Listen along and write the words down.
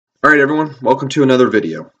Alright everyone, welcome to another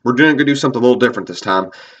video. We're going to do something a little different this time.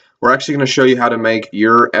 We're actually going to show you how to make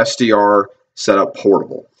your SDR setup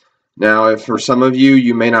portable. Now, if for some of you,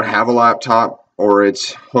 you may not have a laptop or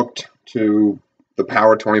it's hooked to the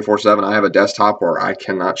power 24/7. I have a desktop where I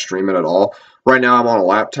cannot stream it at all. Right now I'm on a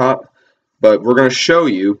laptop, but we're going to show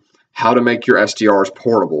you how to make your SDRs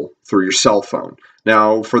portable through your cell phone.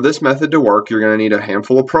 Now, for this method to work, you're going to need a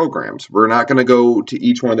handful of programs. We're not going to go to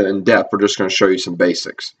each one of them in depth. We're just going to show you some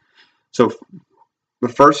basics. So the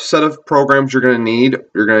first set of programs you're going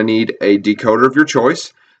to need a decoder of your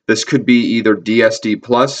choice. This could be either DSD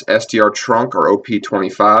Plus, SDR Trunk, or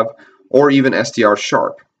OP25, or even SDR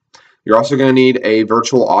Sharp. You're also going to need a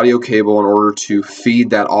virtual audio cable in order to feed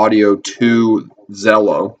that audio to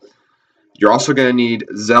Zello. You're also going to need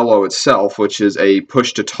Zello itself, which is a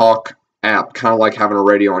push-to-talk app, kind of like having a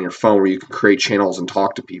radio on your phone where you can create channels and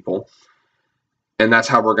talk to people. And that's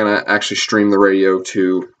how we're going to actually stream the radio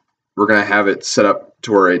to. We're going to have it set up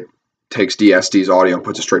to where it takes DSD's audio and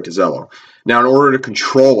puts it straight to Zello. Now, in order to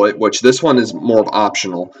control it, which this one is more of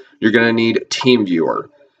optional, you're going to need Teamviewer.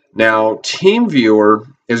 Now, Teamviewer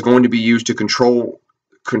is going to be used to control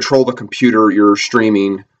the computer you're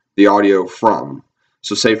streaming the audio from.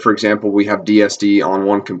 So say, for example, we have DSD on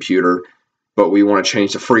one computer, but we want to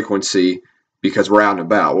change the frequency because we're out and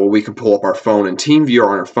about. Well, we can pull up our phone and Teamviewer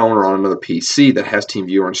on our phone or on another PC that has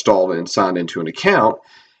Teamviewer installed and signed into an account,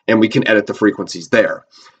 and we can edit the frequencies there.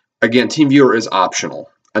 Again, Teamviewer is optional.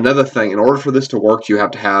 Another thing, in order for this to work, you have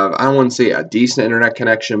to have, I don't want to say a decent internet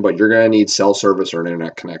connection, but you're going to need cell service or an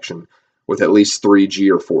internet connection with at least 3G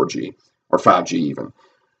or 4G or 5G even.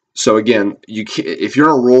 So again, if you're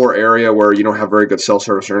in a rural area where you don't have very good cell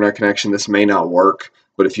service or internet connection, this may not work.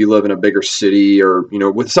 But if you live in a bigger city or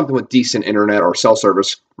with something with decent internet or cell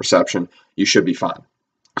service reception, you should be fine.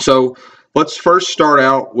 So let's first start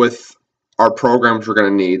out with our programs we're going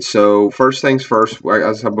to need. So first things first, as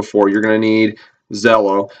I said before, you're going to need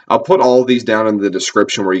Zello. I'll put all of these down in the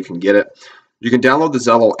description where you can get it. You can download the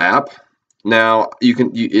Zello app. Now,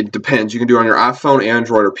 it depends. You can do it on your iPhone,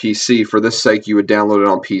 Android, or PC. For this sake, you would download it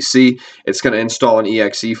on PC. It's going to install an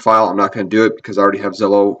exe file. I'm not going to do it because I already have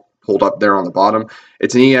Zello pulled up there on the bottom.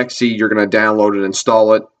 It's an exe. You're going to download it,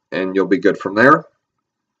 install it, and you'll be good from there.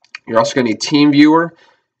 You're also going to need Teamviewer.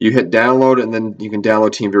 You hit download, and then you can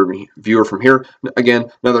download Teamviewer from here.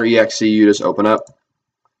 Again, another exe you just open up.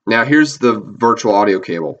 Now, here's the virtual audio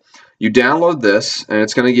cable. You download this, and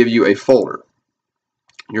it's going to give you a folder.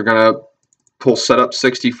 You're going to pull setup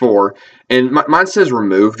 64, and mine says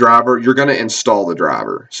remove driver. You're going to install the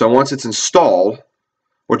driver. So once it's installed,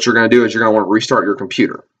 what you're going to do is you're going to want to restart your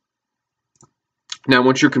computer. Now,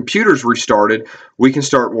 once your computer's restarted, we can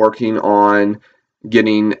start working on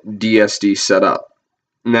getting DSD set up.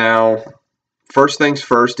 Now, first things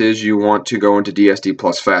first is you want to go into DSD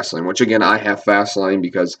plus Fastlane, which again, I have Fastlane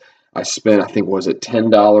because I spent, I think, was it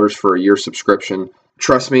 $10 for a year subscription.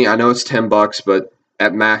 Trust me, I know it's 10 bucks, but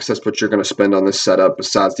at max, that's what you're going to spend on this setup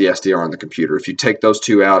besides the SDR on the computer. If you take those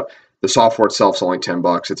two out, the software itself is only 10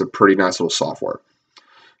 bucks. It's a pretty nice little software.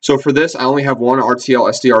 So for this, I only have one RTL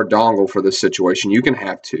SDR dongle for this situation. You can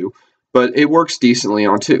have two, but it works decently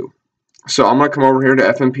on two. So I'm going to come over here to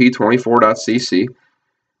fmp24.cc,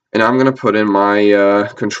 and I'm going to put in my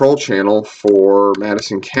control channel for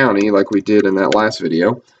Madison County like we did in that last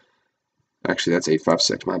video. Actually, that's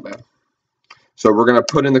 856, my bad. So we're going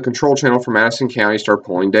to put in the control channel for Madison County, start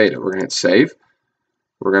pulling data. We're going to hit save.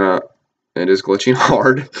 It is glitching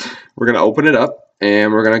hard. We're going to open it up,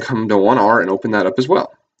 and we're going to come to 1R and open that up as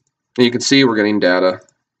well. And you can see we're getting data.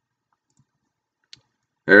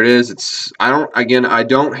 There it is. I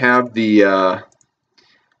don't have the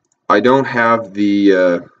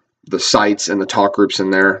the sites and the talk groups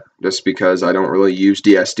in there just because I don't really use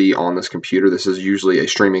DSD on this computer. This is usually a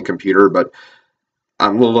streaming computer, but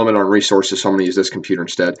I'm a little limited on resources, so I'm going to use this computer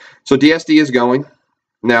instead. So DSD is going.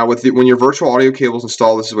 Now, when your virtual audio cable is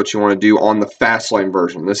installed, this is what you want to do on the Fastlane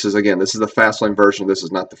version. This is the Fastlane version. This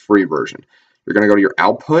is not the free version. You're going to go to your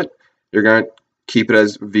output. You're going to keep it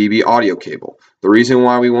as VB audio cable. The reason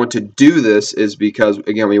why we want to do this is because,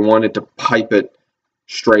 again, we wanted to pipe it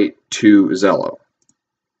straight to Zello.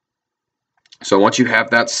 So once you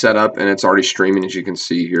have that set up and it's already streaming, as you can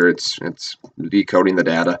see here, it's decoding the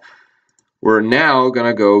data. We're now going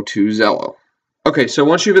to go to Zello. Okay, so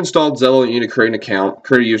once you've installed Zello, you need to create an account,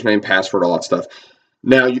 create a username, password, all that stuff.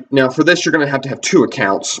 Now for this, you're going to have two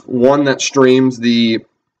accounts. One that streams the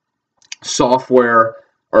software,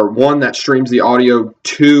 or one that streams the audio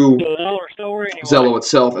to Zello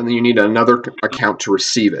itself, and then you need another account to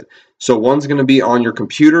receive it. So one's going to be on your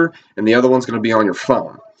computer, and the other one's going to be on your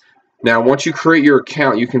phone. Now, once you create your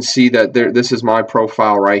account, you can see that this is my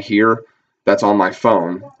profile right here. That's on my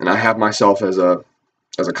phone, and I have myself as a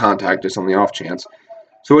contact just on the off chance.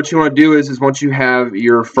 So what you want to do is once you have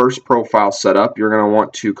your first profile set up, you're going to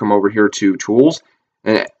want to come over here to Tools,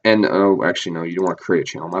 and oh, actually no, you don't want to create a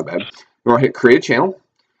channel. My bad. You want to hit Create a Channel.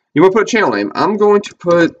 You want to put a channel name. I'm going to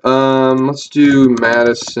put let's do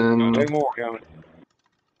Madison.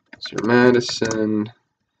 So Madison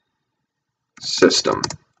System,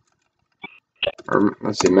 or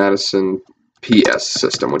let's say Madison PS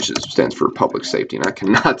System, which stands for Public Safety, and I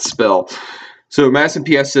cannot spell. So Madison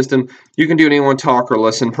PS System, you can do anyone talk or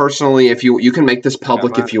listen. Personally, if you can make this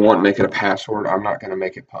public if you want, make it a password. I'm not going to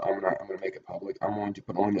make it. I'm going to make it public. I'm going to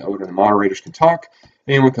put only the owner and the moderators can talk.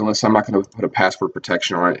 Anyone can listen. I'm not going to put a password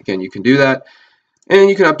protection on it. Again, you can do that, and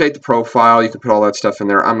you can update the profile. You can put all that stuff in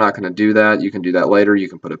there. I'm not going to do that. You can do that later. You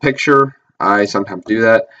can put a picture. I sometimes do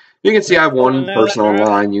that. You can see I have one person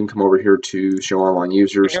online. You can come over here to show online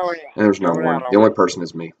users, and there's no one. The only person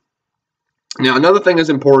is me. Now, another thing is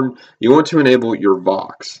important. You want to enable your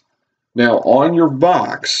Vox. Now, on your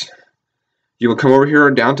Vox, you will come over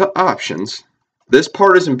here down to Options. This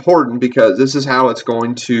part is important because this is how it's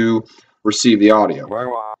going to receive the audio.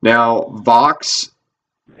 Now, Vox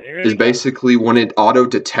is basically when it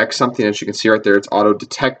auto-detects something. As you can see right there, it's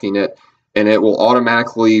auto-detecting it, and it will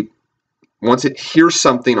automatically, once it hears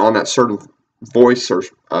something on that certain voice or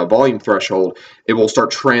volume threshold, it will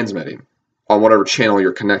start transmitting on whatever channel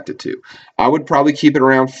you're connected to. I would probably keep it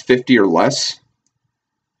around 50 or less.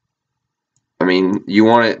 I mean, you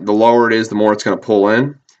want it, the lower it is, the more it's going to pull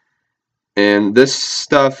in. And this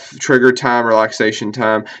stuff, trigger time, relaxation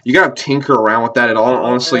time, you got to tinker around with that. It all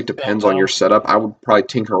honestly depends on your setup. I would probably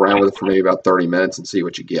tinker around with it for maybe about 30 minutes and see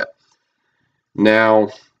what you get. Now,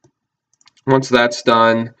 once that's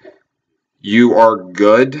done, you are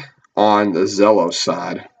good on the Zello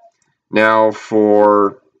side. Now,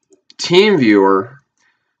 for Teamviewer,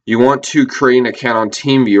 you want to create an account on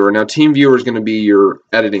Teamviewer. Now, Teamviewer is going to be your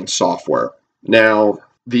editing software. Now,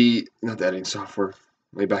 not the editing software.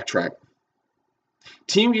 Let me backtrack.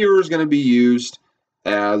 Teamviewer is going to be used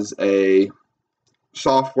as a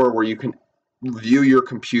software where you can view your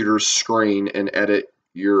computer's screen and edit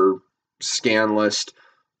your scan list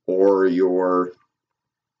or your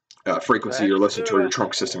frequency you're listening to or your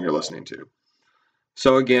trunk system you're listening to.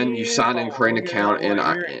 So again, you sign in, create an account, and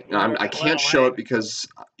I can't show it because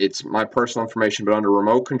it's my personal information, but under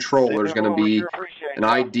remote control, there's going to be an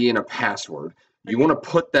ID and a password. You want to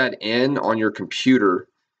put that in on your computer,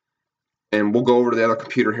 and we'll go over to the other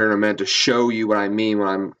computer here in a minute to show you what I mean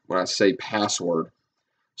when I say password.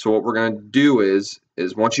 So what we're going to do is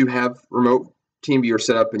once you have remote TeamViewer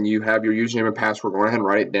set up and you have your username and password, go ahead and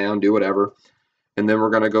write it down, do whatever, and then we're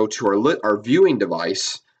going to go to our viewing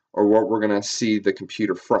device, or what we're going to see the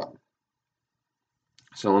computer from.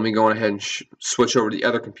 So let me go ahead and switch over to the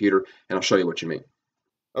other computer, and I'll show you what you mean.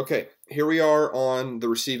 Okay, here we are on the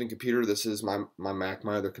receiving computer. This is my Mac,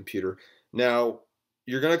 my other computer. Now,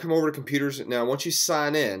 you're going to come over to computers. Now, once you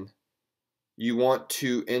sign in, you want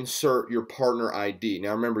to insert your partner ID.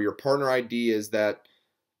 Now, remember, your partner ID is that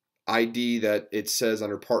ID that it says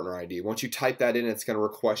under partner ID. Once you type that in, it's going to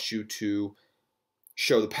request you to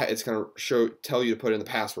show it's going to tell you to put in the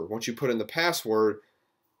password. Once you put in the password,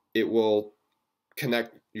 it will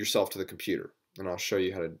connect yourself to the computer, and I'll show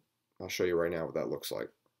you right now what that looks like.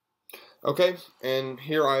 Okay, and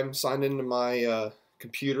here I'm signed into my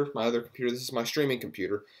computer, my other computer. This is my streaming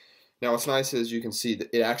computer. Now what's nice is you can see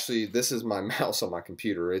that this is my mouse on my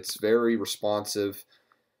computer. It's very responsive.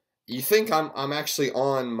 You think I'm actually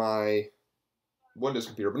on my Windows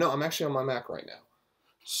computer, but no, I'm actually on my Mac right now.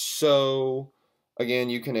 So again,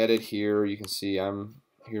 you can edit here. You can see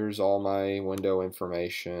here's all my window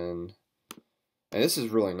information. And this is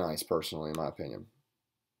really nice, personally, in my opinion.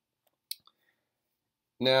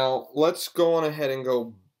 Now, let's go on ahead and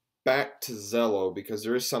go back to Zello, because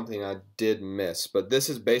there is something I did miss. But this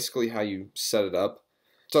is basically how you set it up.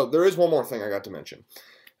 So there is one more thing I got to mention.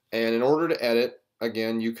 And in order to edit,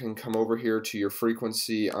 again, you can come over here to your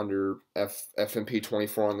frequency under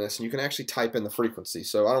FMP24 on this, and you can actually type in the frequency.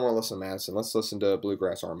 So I don't want to listen to Madison. Let's listen to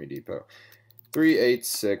Bluegrass Army Depot.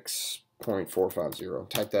 386.450.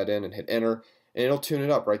 Type that in and hit enter, and it'll tune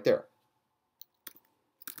it up right there.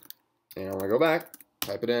 And I'm going to go back,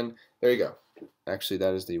 type it in. There you go. Actually,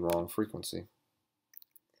 that is the wrong frequency.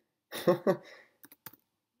 Typing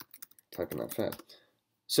that fast.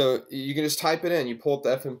 So you can just type it in. You pull up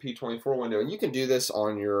the FMP24 window, and you can do this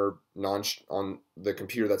on on the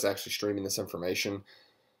computer that's actually streaming this information.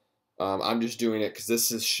 I'm just doing it because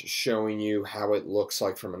this is showing you how it looks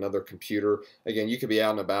like from another computer. Again, you could be out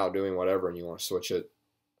and about doing whatever, and you want to switch it.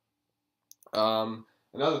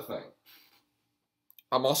 Another thing,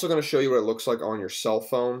 I'm also going to show you what it looks like on your cell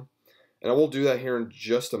phone, and I will do that here in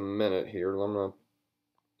just a minute. Here, I'm going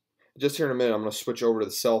to switch over to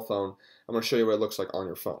the cell phone. I'm going to show you what it looks like on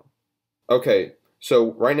your phone. Okay,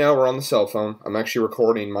 so right now we're on the cell phone. I'm actually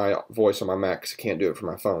recording my voice on my Mac because I can't do it from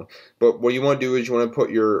my phone. But what you want to do is you want to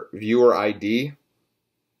put your viewer ID.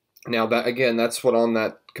 Now that, again, that's what on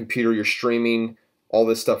that computer you're streaming all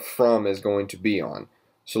this stuff from is going to be on.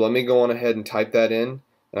 So let me go on ahead and type that in.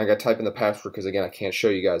 And I got to type in the password because, again, I can't show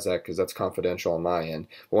you guys that because that's confidential on my end.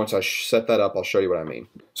 But once I set that up, I'll show you what I mean.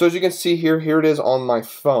 So as you can see here, here it is on my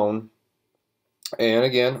phone. And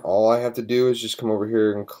again, all I have to do is just come over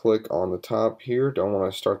here and click on the top here. Don't want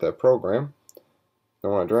to start that program.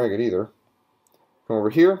 Don't want to drag it either. Come over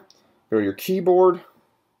here, go to your keyboard,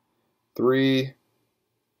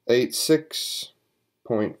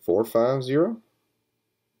 386.450.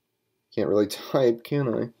 Can't really type,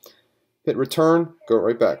 can I? Hit return, go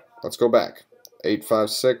right back. Let's go back.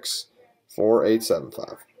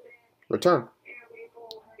 856-4875. Return.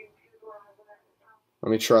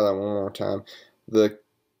 Let me try that one more time. The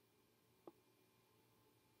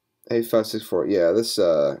 8564, yeah, this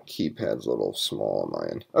keypad's a little small on my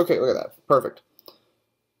end. Okay, look at that. Perfect.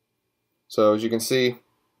 So as you can see,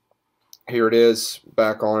 here it is.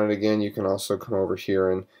 Back on it again. You can also come over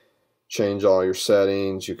here and change all your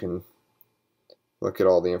settings. You can look at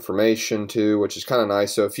all the information too, which is kind of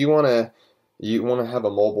nice. So if you want to have a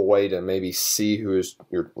mobile way to maybe see who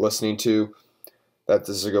you're listening to, this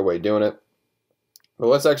is a good way of doing it. But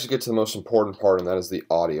let's actually get to the most important part, and that is the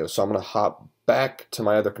audio. So I'm going to hop back to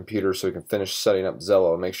my other computer so we can finish setting up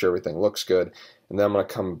Zello and make sure everything looks good. And then I'm going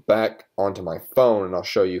to come back onto my phone and I'll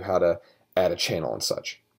show you how to add a channel and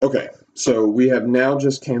such. Okay, so we have now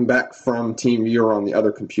just came back from Teamviewer on the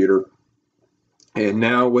other computer. And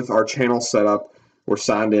now with our channel set up, we're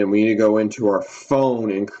signed in. We need to go into our phone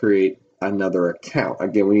and create another account.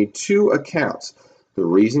 Again, we need 2 accounts. The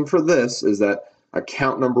reason for this is that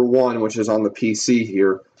account number 1, which is on the PC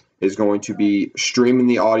here, is going to be streaming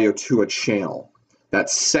the audio to a channel. That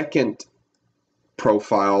second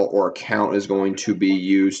profile or account is going to be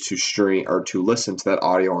used to stream or to listen to that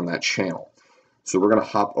audio on that channel. So we're going to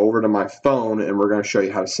hop over to my phone and we're going to show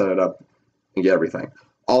you how to set it up and get everything.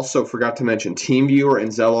 Also, forgot to mention, TeamViewer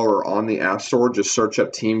and Zello are on the App Store. Just search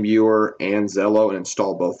up TeamViewer and Zello and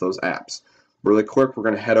install both those apps. Really quick, we're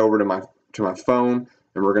going to head over to my phone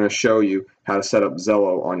and we're going to show you how to set up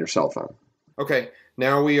Zello on your cell phone. Okay,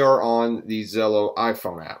 now we are on the Zello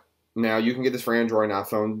iPhone app. Now you can get this for Android and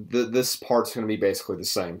iPhone. This part's going to be basically the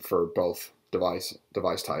same for both device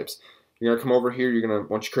types. You're going to come over here.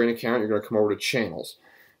 Once you create an account, you're going to come over to Channels.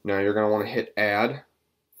 Now you're going to want to hit Add,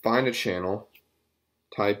 find a channel,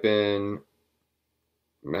 type in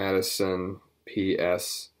Madison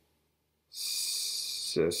PS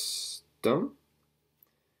System.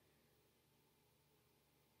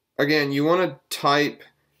 Again, you want to type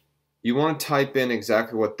in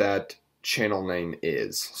exactly what that channel name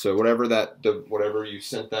is. So whatever you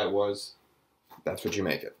sent that was, that's what you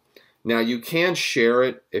make it. Now you can share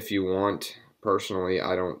it if you want. Personally,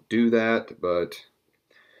 I don't do that, but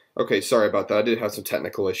okay, sorry about that. I did have some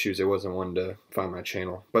technical issues. It wasn't one to find my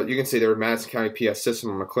channel. But you can see there, Madison County PS System.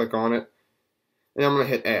 I'm going to click on it, and I'm going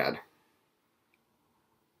to hit Add.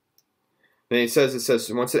 And it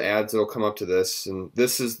says once it adds, it'll come up to this, and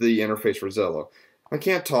this is the interface for Zello. I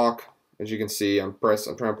can't talk, as you can see. I'm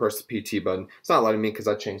trying to press the PT button. It's not letting me because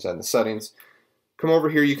I changed that in the settings. Come over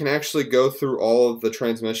here. You can actually go through all of the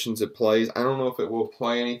transmissions it plays. I don't know if it will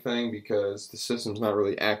play anything because the system's not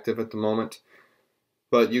really active at the moment.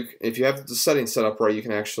 But if you have the settings set up right, you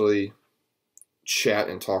can actually chat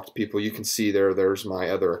and talk to people. You can see there's my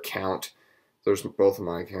other account. There's both of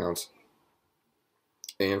my accounts.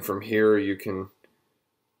 And from here, you can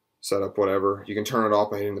set up whatever. You can turn it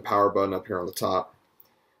off by hitting the power button up here on the top.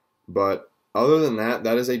 But other than that,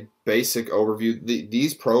 that is a basic overview.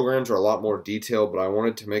 These programs are a lot more detailed, but I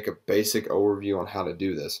wanted to make a basic overview on how to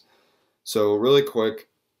do this. So really quick,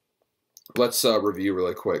 let's review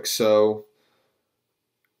really quick. So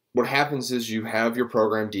what happens is you have your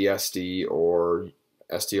program DSD or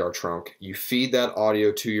SDR trunk. You feed that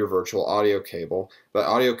audio to your virtual audio cable. That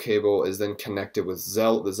audio cable is then connected with the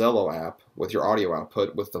Zello app with your audio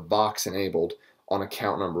output with the Vox enabled on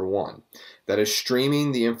account number 1. That is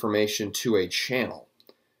streaming the information to a channel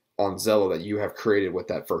on Zello that you have created with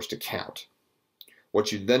that first account.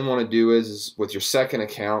 What you then want to do is with your second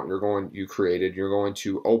account you're going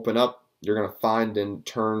to open up, you're going to find and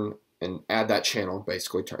turn and add that channel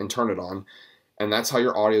basically and turn it on, and that's how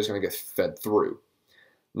your audio is going to get fed through.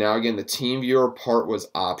 Now again, the TeamViewer part was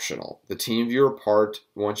optional. The TeamViewer part,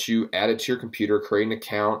 once you add it to your computer, create an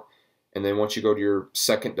account, and then once you go to your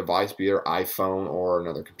second device, be it iPhone or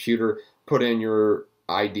another computer, put in your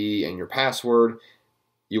ID and your password.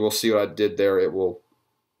 You will see what I did there. It will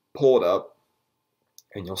pull it up,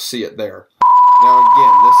 and you'll see it there. Now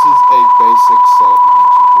again, this is a basic setup. You can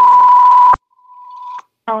actually hear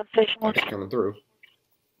that. It's coming through.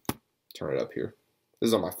 Turn it up here. This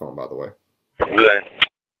is on my phone, by the way. Good.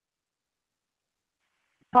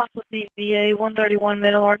 Possible CVA 131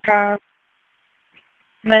 Middle Archive.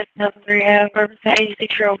 Medical rehab. Represent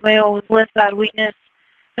 86-year-old male with left side weakness,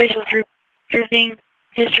 facial drooping,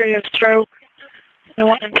 history of stroke. No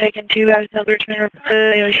one taken 2 out of Richmond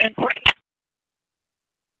evaluation.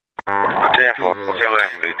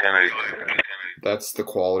 That's the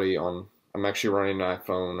quality on. I'm actually running an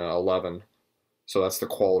iPhone 11, so that's the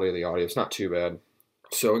quality of the audio. It's not too bad.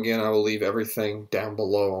 So again, I will leave everything down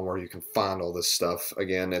below on where you can find all this stuff.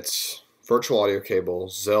 Again, it's virtual audio cable,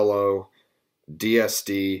 Zello,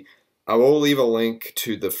 DSD. I will leave a link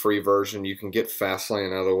to the free version. You can get Fastlane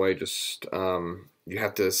another way. Just you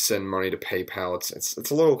have to send money to PayPal. It's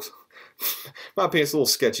a little, in my opinion, it's a little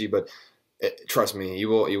sketchy, but trust me, you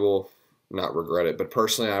will not regret it. But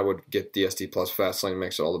personally, I would get DSD plus Fastlane. It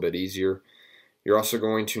makes it all a bit easier. You're also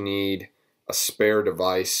going to need a spare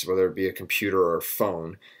device, whether it be a computer or a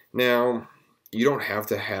phone. Now, you don't have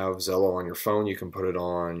to have Zello on your phone. You can put it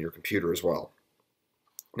on your computer as well.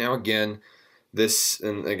 Now again, the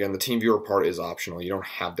TeamViewer part is optional. You don't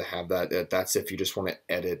have to have that. That's if you just want to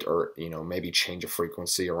edit or maybe change a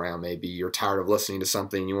frequency around. Maybe you're tired of listening to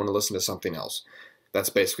something, you want to listen to something else. That's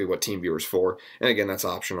basically what TeamViewer is for. And again, that's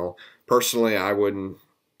optional. Personally, I wouldn't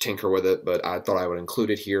tinker with it, but I thought I would include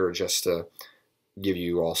it here just to give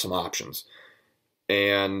you all some options.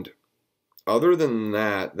 And other than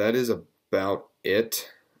that, that is about it.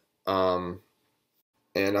 And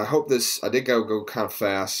I hope I did go kind of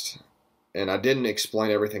fast, and I didn't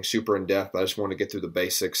explain everything super in depth, but I just wanted to get through the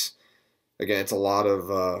basics. Again, it's a lot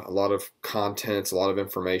of content, it's a lot of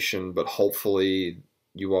information, but hopefully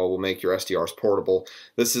you all will make your SDRs portable.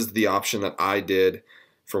 This is the option that I did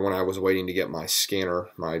for when I was waiting to get my scanner,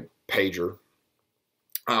 my pager.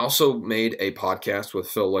 I also made a podcast with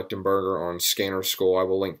Phil Lichtenberger on Scanner School. I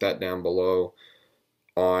will link that down below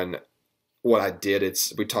on what I did.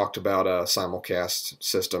 We talked about simulcast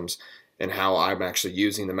systems and how I'm actually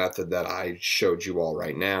using the method that I showed you all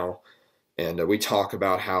right now. And we talk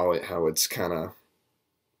about how it's kind of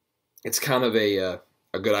a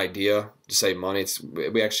good idea to save money.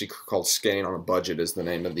 We actually called Scanning on a Budget is the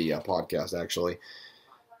name of the podcast actually.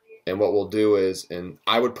 And what we'll do is, and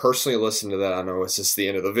I would personally listen to that. I know it's just the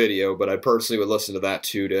end of the video, but I personally would listen to that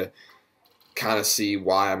too to kind of see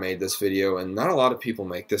why I made this video. And not a lot of people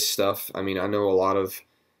make this stuff. I mean, I know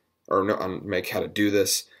make how to do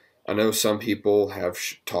this. I know some people have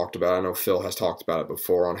talked about it. I know Phil has talked about it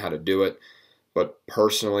before on how to do it. But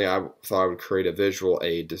personally, I thought I would create a visual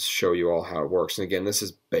aid to show you all how it works. And again, this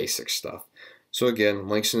is basic stuff. So again,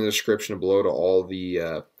 links in the description below to all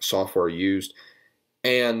the software used.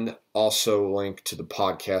 And also link to the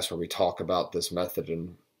podcast where we talk about this method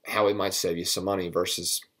and how it might save you some money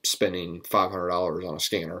versus spending $500 on a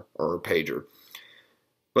scanner or a pager.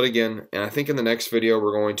 But again, and I think in the next video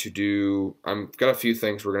we're going to do, I've got a few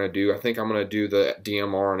things we're going to do. I think I'm going to do the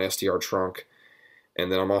DMR and SDR trunk. And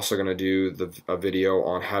then I'm also going to do a video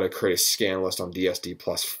on how to create a scan list on DSD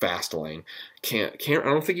plus Fastlane. I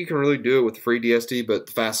don't think you can really do it with free DSD, but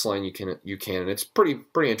Fastlane you can, and it's pretty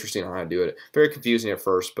interesting on how to do it. Very confusing at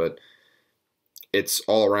first, but it's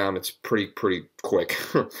all around. It's pretty quick.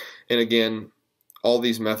 And again, all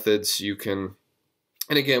these methods you can,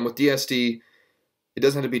 and again with DSD, it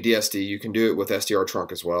doesn't have to be DSD. You can do it with SDR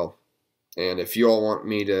trunk as well. And if you all want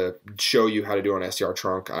me to show you how to do an SDR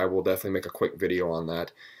trunk, I will definitely make a quick video on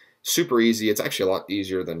that. Super easy. It's actually a lot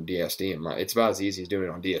easier than DSD. It's about as easy as doing it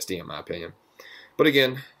on DSD in my opinion. But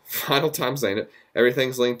again, final time saying it.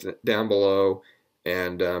 Everything's linked down below.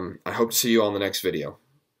 And I hope to see you all in the next video.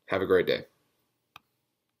 Have a great day.